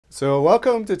So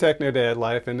welcome to Techno Dad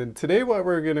Life, and today what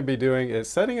we're going to be doing is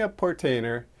setting up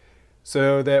Portainer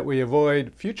so that we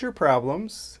avoid future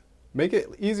problems, make it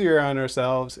easier on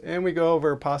ourselves, and we go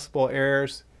over possible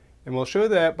errors, and we'll show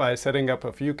that by setting up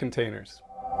a few containers.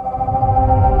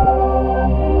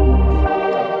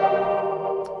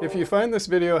 If you find this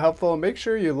video helpful, make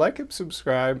sure you like and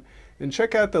subscribe, and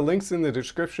check out the links in the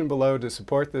description below to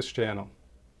support this channel.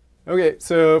 Okay,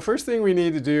 so first thing we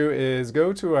need to do is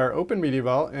go to our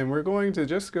Openmediavault, and we're going to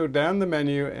just go down the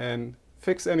menu and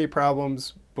fix any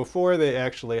problems before they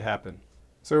actually happen.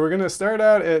 So we're going to start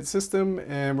out at System,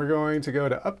 and we're going to go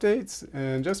to Updates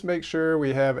and just make sure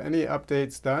we have any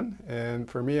updates done. And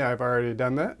for me, I've already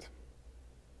done that.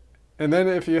 And then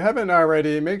if you haven't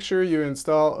already, make sure you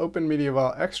install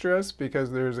Openmediavault Extras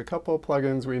because there's a couple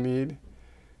plugins we need.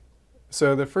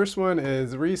 So the first one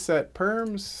is Reset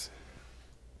Perms.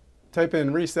 Type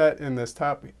in reset in this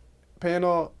top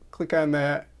panel, click on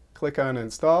that, click on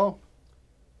install.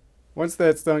 Once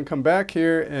that's done, come back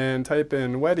here and type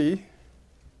in Weddy.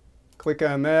 Click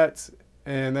on that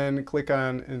and then click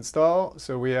on install.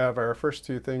 So we have our first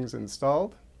two things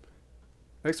installed.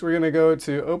 Next we're going to go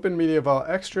to Openmediavault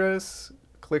Extras,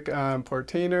 click on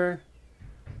Portainer,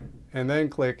 and then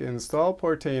click Install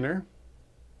Portainer.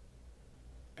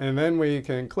 And then we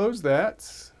can close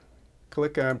that,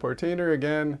 click on Portainer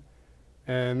again,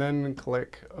 and then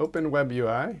click Open Web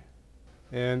UI.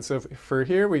 And so for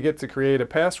here we get to create a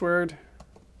password.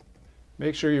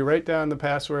 Make sure you write down the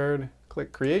password,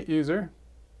 click Create User,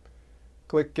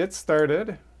 click Get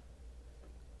Started,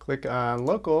 click on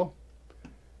Local,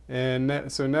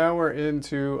 and so now we're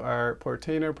into our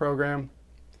Portainer program.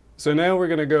 So now we're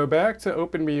going to go back to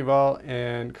Openmediavault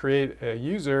and create a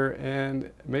user and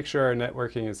make sure our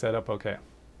networking is set up okay.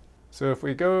 So if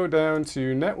we go down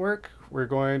to Network, we're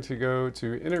going to go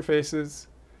to Interfaces,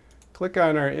 click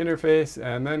on our interface,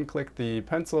 and then click the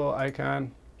pencil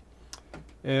icon.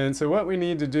 And so what we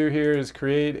need to do here is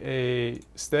create a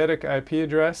static IP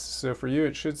address. So for you,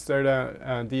 it should start out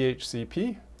on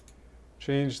DHCP.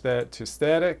 Change that to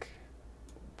static.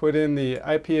 Put in the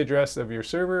IP address of your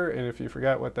server, and if you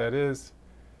forgot what that is,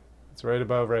 it's right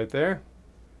above right there.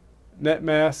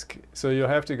 Netmask, so you'll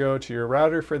have to go to your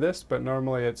router for this, but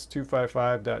normally it's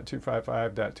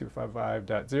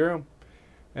 255.255.255.0.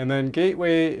 And then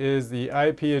gateway is the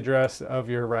IP address of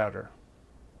your router.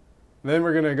 Then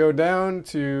we're going to go down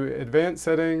to advanced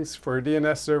settings for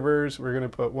DNS servers. We're going to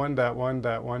put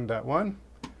 1.1.1.1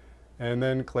 and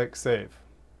then click Save.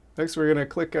 Next we're going to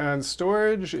click on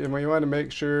Storage, and we want to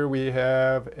make sure we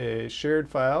have a shared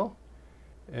file.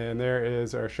 And there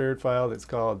is our shared file that's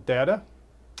called Data.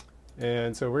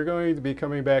 And so we're going to be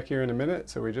coming back here in a minute,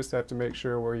 so we just have to make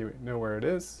sure you know where it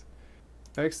is.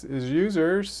 Next is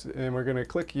Users, and we're going to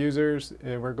click Users,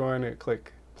 and we're going to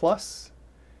click Plus,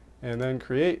 and then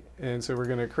Create. And so we're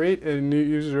going to create a new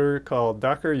user called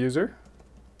Docker User,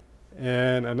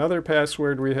 and another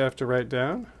password we have to write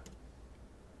down.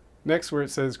 Next, where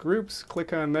it says Groups,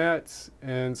 click on that,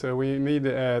 and so we need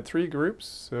to add 3 groups.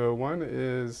 So one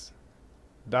is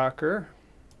Docker,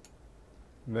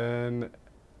 then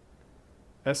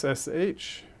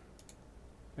SSH,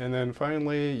 and then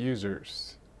finally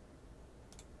users.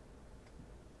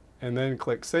 And then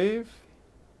click Save.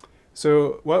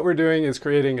 So what we're doing is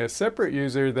creating a separate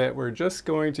user that we're just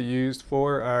going to use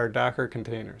for our Docker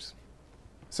containers.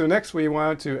 So next we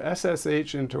want to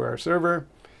SSH into our server,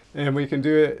 and we can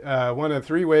do it one of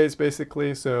 3 ways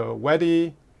basically. So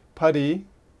Weddy, Putty,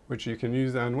 which you can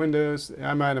use on Windows.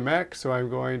 I'm on a Mac, so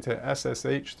I'm going to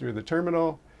SSH through the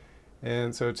terminal.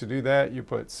 And so to do that, you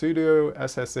put sudo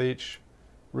ssh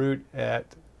root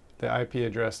at the IP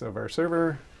address of our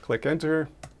server, click Enter,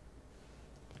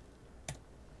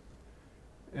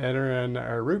 enter in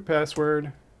our root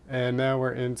password, and now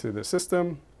we're into the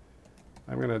system.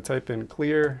 I'm going to type in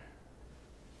clear.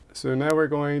 So now we're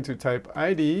going to type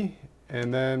ID,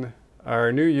 and then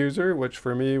our new user, which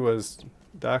for me was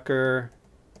Docker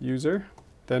user,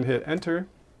 then hit Enter.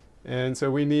 And so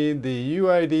we need the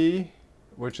UID,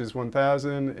 which is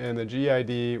 1000, and the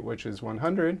GID, which is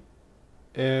 100.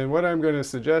 And what I'm going to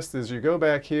suggest is you go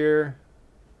back here,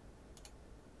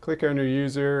 click on your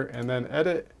user, and then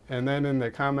edit, and then in the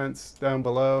comments down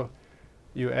below,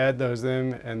 you add those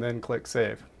in, and then click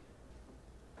Save.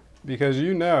 Because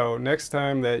you know, next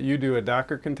time that you do a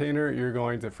Docker container, you're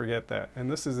going to forget that. And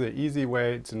this is an easy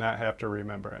way to not have to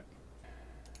remember it.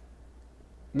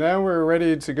 Now we're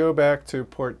ready to go back to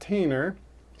Portainer.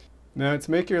 Now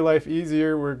to make your life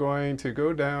easier, we're going to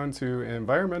go down to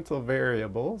Environmental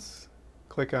Variables,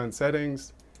 click on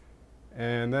Settings,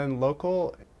 and then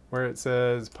Local, where it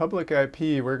says public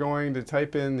IP, we're going to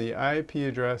type in the IP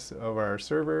address of our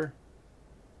server,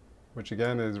 which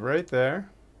again is right there.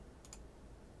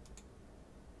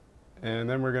 And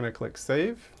then we're going to click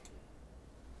Save.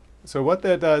 So what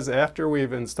that does after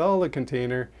we've installed a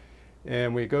container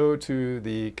and we go to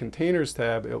the Containers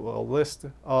tab, it will list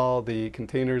all the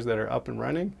containers that are up and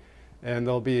running, and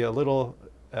there'll be a little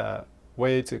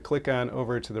way to click on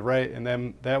over to the right, and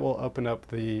then that will open up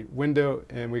the window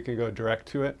and we can go direct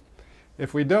to it.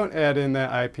 If we don't add in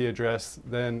that IP address,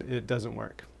 then it doesn't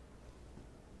work.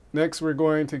 Next, we're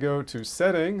going to go to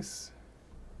Settings.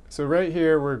 So right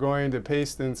here, we're going to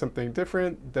paste in something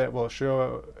different that will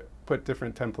put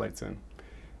different templates in.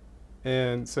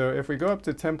 And so if we go up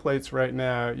to templates right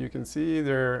now, you can see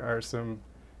there are some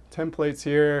templates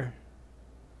here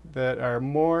that are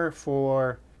more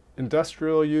for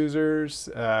industrial users,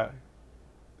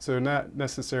 so not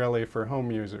necessarily for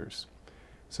home users.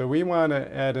 So we want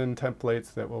to add in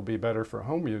templates that will be better for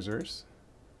home users.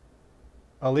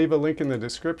 I'll leave a link in the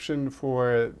description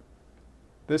for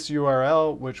this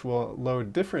URL, which will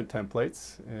load different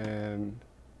templates, and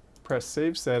press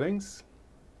Save Settings.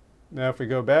 Now if we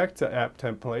go back to App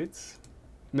Templates,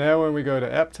 now when we go to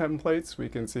App Templates, we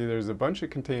can see there's a bunch of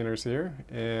containers here,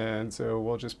 and so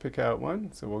we'll just pick out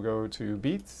one. So we'll go to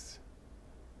Beats,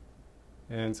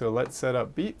 and so let's set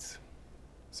up Beats.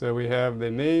 So we have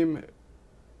the name,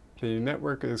 the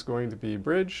network is going to be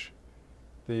Bridge,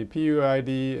 the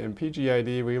PUID and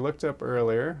PGID we looked up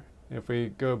earlier. If we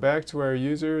go back to our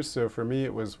users, so for me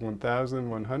it was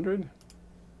 1100,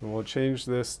 and we'll change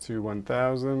this to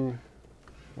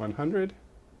 1100.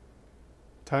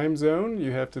 Time zone,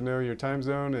 you have to know your time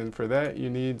zone, and for that you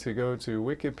need to go to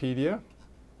Wikipedia,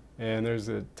 and there's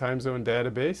a time zone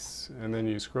database, and then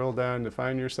you scroll down to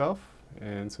find yourself,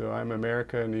 and so I'm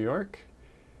America, New York,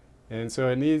 and so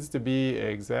it needs to be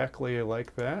exactly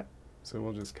like that. So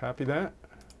we'll just copy that,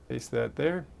 paste that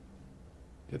there.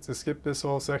 Get to skip this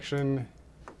whole section.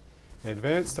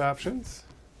 Advanced options.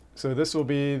 So this will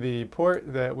be the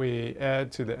port that we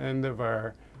add to the end of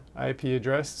our IP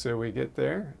address, so we get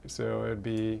there. So it would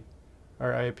be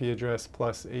our IP address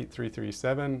plus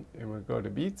 8337, and we'll go to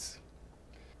Beats.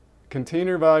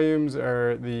 Container volumes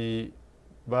are the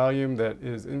volume that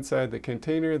is inside the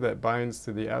container that binds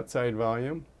to the outside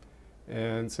volume.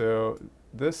 And so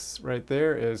this right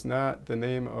there is not the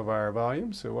name of our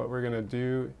volume. So what we're going to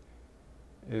do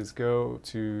is go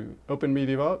to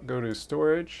Openmediavault, go to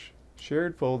Storage,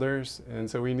 Shared Folders, and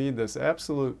so we need this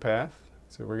absolute path.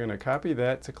 So we're going to copy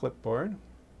that to clipboard,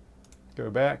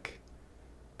 go back,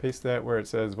 paste that where it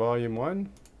says Volume 1,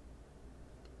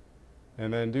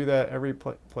 and then do that every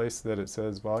place that it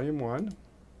says Volume 1.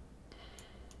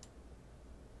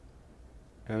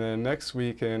 And then next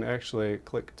we can actually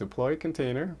click Deploy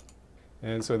Container,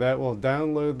 and so that will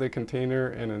download the container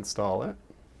and install it.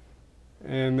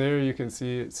 And there you can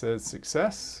see it says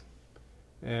Success.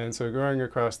 And so going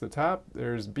across the top,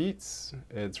 there's Beats,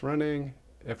 it's running.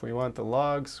 If we want the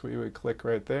logs, we would click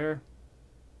right there.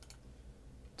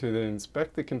 To then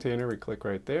inspect the container, we click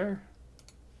right there.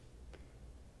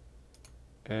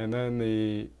 And then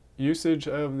the usage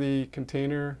of the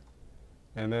container,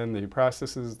 and then the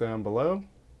processes down below.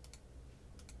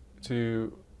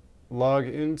 To log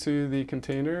into the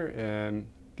container and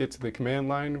get to the command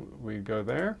line, we go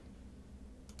there.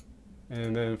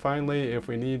 And then finally, if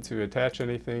we need to attach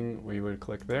anything, we would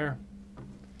click there.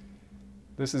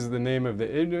 This is the name of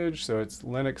the image, so it's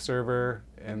Linux server,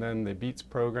 and then the Beats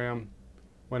program.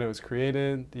 When it was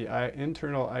created, the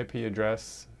internal IP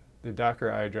address, the Docker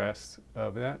address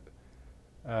of that.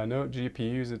 Note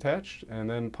GPUs attached, and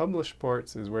then publish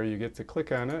ports is where you get to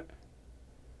click on it.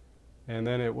 And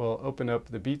then it will open up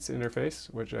the Beats interface,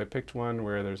 which I picked one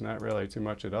where there's not really too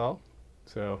much at all.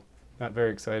 So not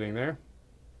very exciting there.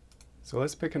 So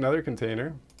let's pick another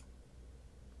container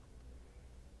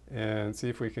and see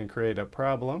if we can create a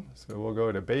problem. So we'll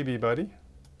go to Baby Buddy.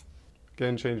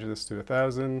 Again, change this to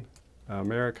 1000,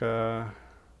 America,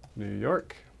 New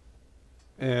York.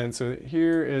 And so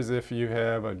here is if you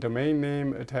have a domain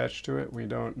name attached to it. We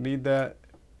don't need that.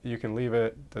 You can leave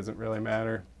it, doesn't really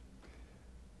matter.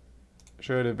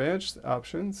 Show advanced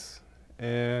options.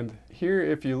 And here,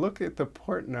 if you look at the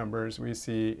port numbers, we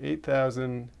see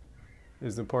 8000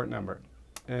 is the port number.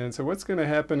 And so what's going to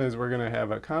happen is we're going to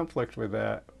have a conflict with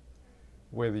that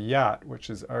with Yacht, which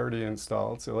is already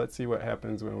installed. So let's see what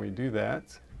happens when we do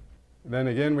that. Then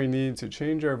again, we need to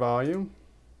change our volume.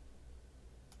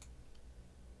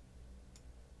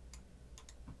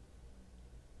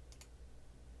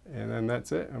 And then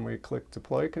that's it. And we click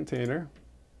Deploy Container.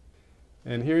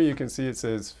 And here you can see it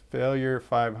says Failure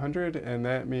 500, and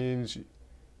that means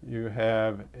you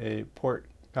have a port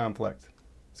conflict.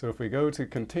 So if we go to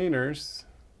containers,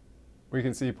 we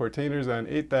can see Portainers on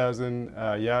 8000,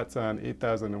 yachts on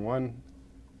 8001.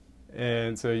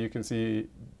 And so you can see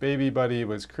Baby Buddy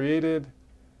was created.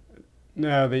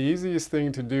 Now the easiest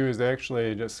thing to do is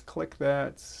actually just click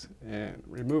that and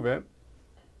remove it.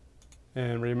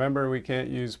 And remember, we can't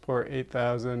use port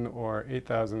 8000 or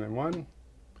 8001.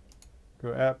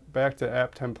 Go back to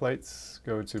app templates,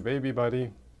 go to Baby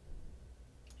Buddy,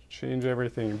 change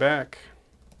everything back,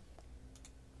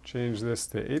 change this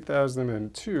to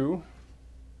 8002,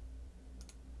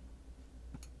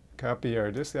 copy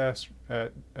our disk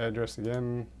address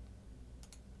again.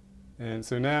 And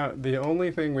so now the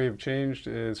only thing we've changed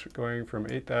is going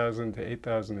from 8000 to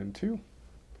 8002.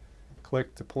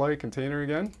 Click Deploy Container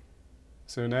again.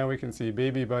 So now we can see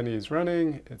Baby Bunny is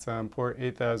running. It's on port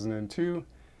 8002.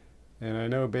 And I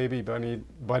know Baby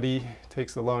Buddy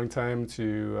takes a long time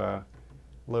to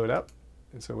load up.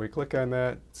 And so we click on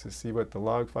that to see what the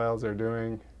log files are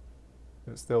doing.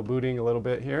 It's still booting a little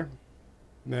bit here.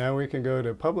 Now we can go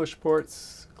to Publish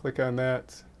Ports, click on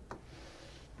that.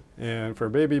 And for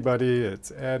Baby Buddy,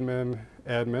 it's admin,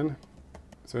 admin.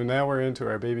 So now we're into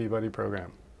our Baby Buddy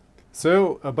program.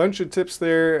 So a bunch of tips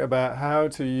there about how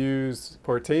to use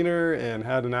Portainer and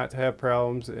how to not have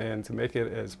problems and to make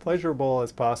it as pleasurable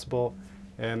as possible.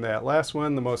 And that last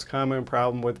one, the most common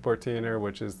problem with Portainer,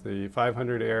 which is the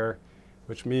 500 error,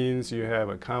 which means you have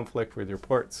a conflict with your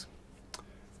ports.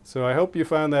 So I hope you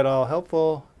found that all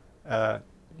helpful.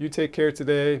 You take care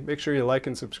today. Make sure you like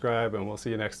and subscribe, and we'll see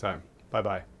you next time.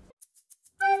 Bye-bye.